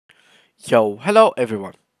Hello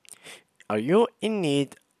everyone. Are you in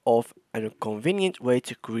need of a convenient way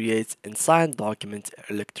to create and sign documents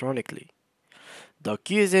electronically?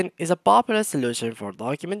 Docusign is a popular solution for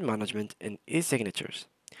document management and e-signatures.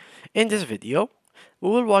 In this video, we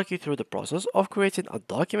will walk you through the process of creating a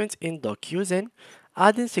document in Docusign,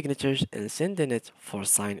 adding signatures and sending it for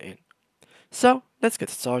sign-in. So, let's get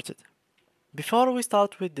started. Before we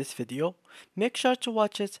start with this video, make sure to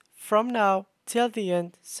watch it from now till the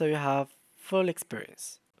end so you have full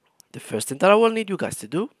experience. The first thing that I will need you guys to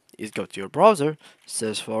do is go to your browser,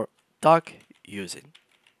 search for Docusign.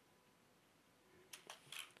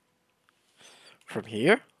 From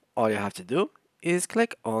here, all you have to do is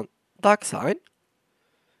click on Docusign,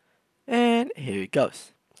 and here it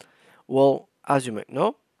goes. Well, as you might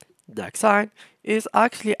know, Docusign is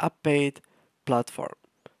actually a paid platform.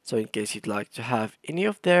 So in case you'd like to have any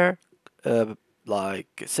of their uh,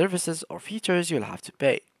 services or features, you'll have to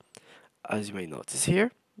pay. As you may notice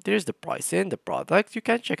here, there's the pricing, the product, you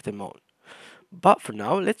can check them out. But for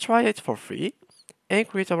now, let's try it for free and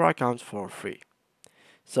create our account for free.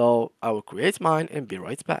 So I will create mine and be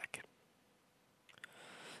right back.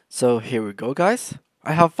 So here we go, guys.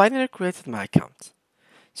 I have finally created my account.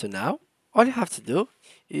 So now all you have to do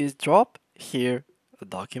is drop here a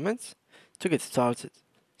document to get started.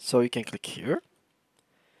 So you can click here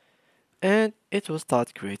and it will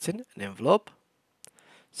start creating an envelope.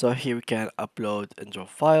 So here we can upload and drop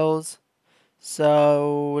files.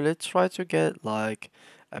 So let's try to get like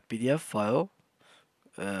a PDF file,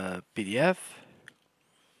 PDF.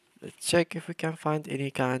 Let's check if we can find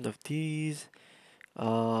any kind of these.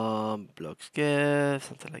 Blocks GIF,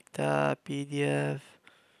 something like that, PDF.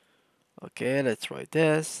 Okay, let's try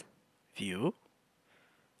this. View,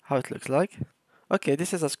 how it looks like. Okay,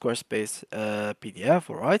 this is a Squarespace PDF,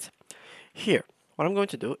 alright. Here, what I'm going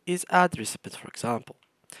to do is add recipient, for example.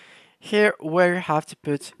 Here, where you have to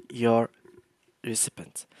put your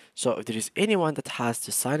recipient. So if there is anyone that has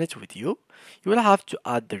to sign it with you, you will have to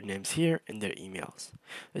add their names here and their emails.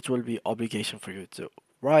 It will be obligation for you to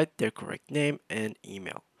write their correct name and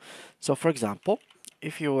email. So for example,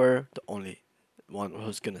 if you were the only one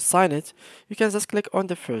who's gonna sign it, you can just click on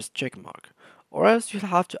the first check mark, or else you'll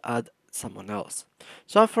have to add someone else.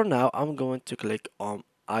 So for now, I'm going to click on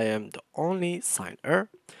I am the only signer,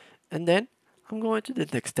 and then I'm going to the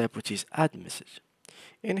next step, which is add message.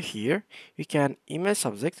 In here, you can email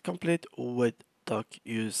subject complete with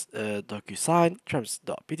Docusign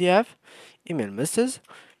terms.pdf, email message.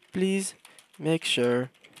 Please make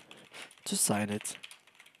sure to sign it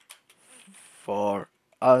for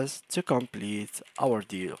us to complete our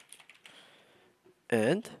deal.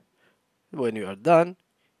 And when you are done,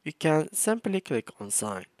 you can simply click on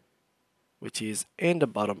sign, which is in the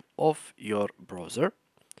bottom of your browser.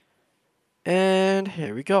 And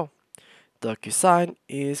here we go. DocuSign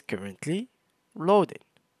is currently loading.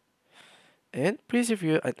 And please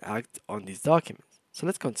review and act on these documents. So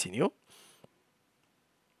let's continue.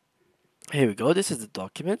 Here we go. This is the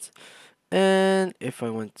document. And if I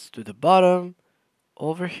went to the bottom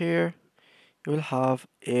over here, you will have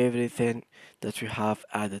everything that you have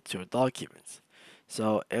added to your documents.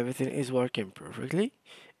 So everything is working perfectly.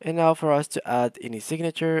 And now for us to add any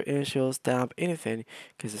signature, initial, stamp, anything, you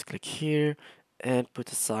can just click here and put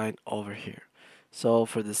a sign over here. So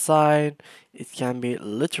for the sign, it can be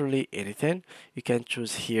literally anything. You can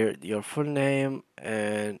choose here your full name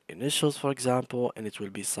and initials, for example, and it will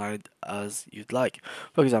be signed as you'd like.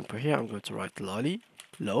 For example, here I'm going to write Lolly,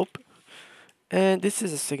 Lope, and this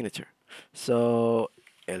is a signature. So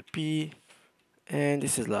LP, and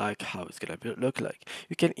this is like how it's gonna look like.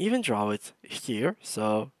 You can even draw it here,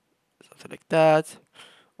 so something like that,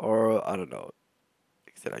 or I don't know,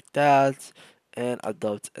 something like that, and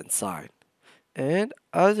adopt and sign. And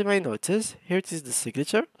as you may notice, here it is the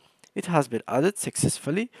signature. It has been added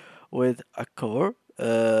successfully with a core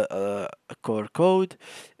code,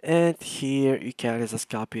 and here you can just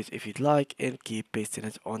copy it if you'd like and keep pasting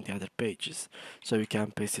it on the other pages. So you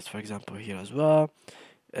can paste it, for example, here as well,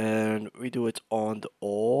 and we do it on the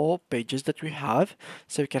all pages that we have,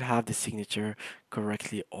 so we can have the signature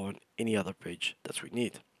correctly on any other page that we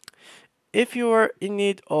need. If you are in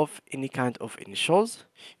need of any kind of initials,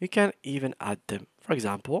 you can even add them. For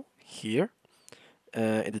example, here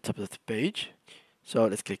in the top of the page. So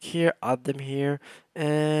let's click here, add them here,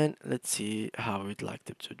 and let's see how we'd like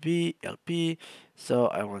them to be. LP. So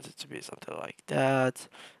I want it to be something like that,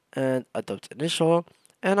 and adopt initial,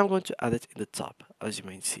 and I'm going to add it in the top, as you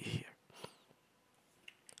may see here.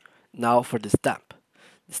 Now for the stamp.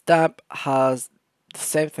 The stamp has the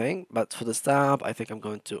same thing, but for the stamp, I think I'm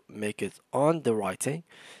going to make it on the writing.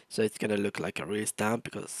 So it's gonna look like a real stamp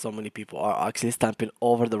because so many people are actually stamping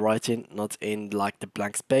over the writing, not in like the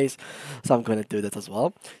blank space. So I'm gonna do that as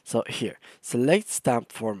well. So here, select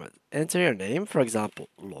stamp format, enter your name, for example,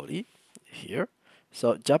 Loli, here.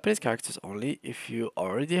 So Japanese characters only. If you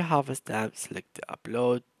already have a stamp, select the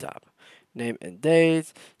upload tab. Name and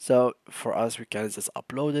date. So for us, we can just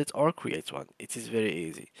upload it or create one. It is very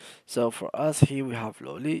easy. So for us here, we have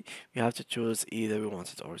Loli. We have to choose either we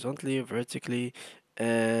want it horizontally, vertically,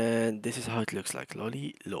 and this is how it looks like,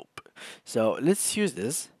 Loli Loop. So let's use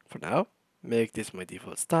this for now. Make this my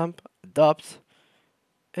default stamp, adopt,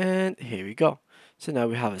 and here we go. So now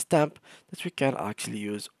we have a stamp that we can actually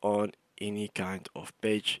use on any kind of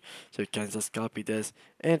page. So you can just copy this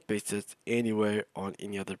and paste it anywhere on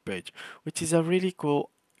any other page, which is a really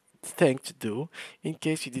cool thing to do in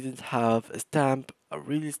case you didn't have a stamp, a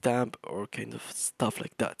real stamp, or kind of stuff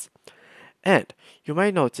like that. And you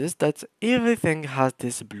might notice that everything has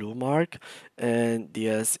this blue mark and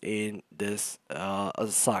yes in this as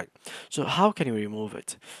a sign. So how can you remove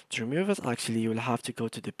it? To remove it, actually, you will have to go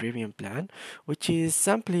to the premium plan, which is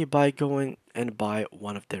simply by going and buy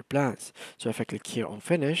one of their plans. So if I click here on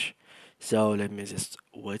finish, so let me just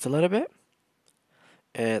wait a little bit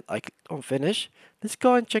and I click on finish. Let's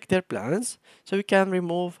go and check their plans so we can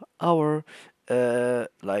remove our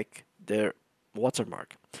like their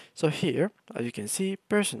watermark. So here, as you can see,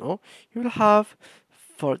 personal, you will have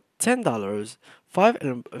for $10, five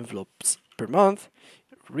envelopes per month,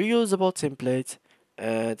 reusable template,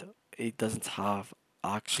 and it doesn't have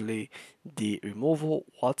actually the removal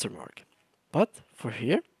watermark. But for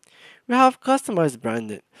here, we have customized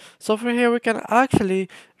branding. So for here, we can actually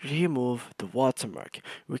remove the watermark.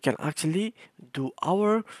 We can actually do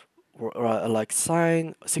our like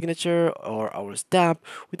sign signature or our stamp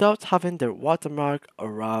without having the watermark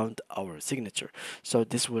around our signature. So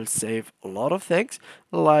this will save a lot of things,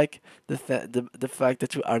 like the fact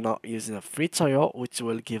that we are not using a free trial, which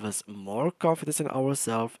will give us more confidence in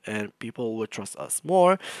ourselves and people will trust us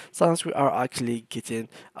more since we are actually getting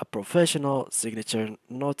a professional signature,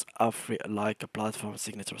 not a free like a platform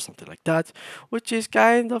signature or something like that, which is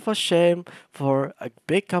kind of a shame for a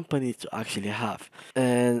big company to actually have.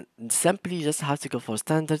 And simply just have to go for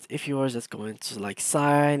standards if you are just going to like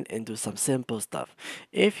sign and do some simple stuff.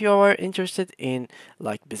 If you are interested in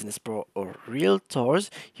like business pro or real tours,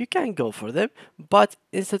 you can go for them, but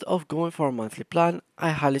instead of going for a monthly plan,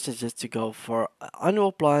 I highly suggest to go for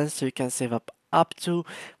annual plans so you can save up to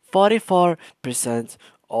 44%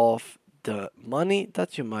 of the money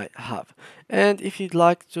that you might have. And if you'd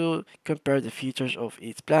like to compare the features of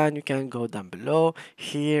each plan, you can go down below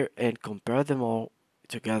here and compare them all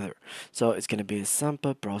together. So it's gonna be a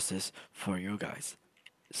simple process for you guys.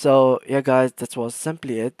 So yeah guys, that was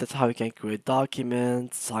simply it. That's how you can create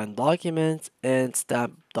documents, sign documents, and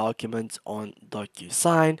stamp documents on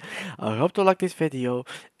Docusign. I hope to like this video,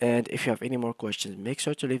 and if you have any more questions, make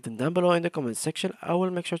sure to leave them down below in the comment section. I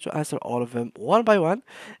will make sure to answer all of them one by one,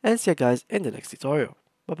 and see you guys in the next tutorial.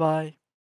 Bye bye.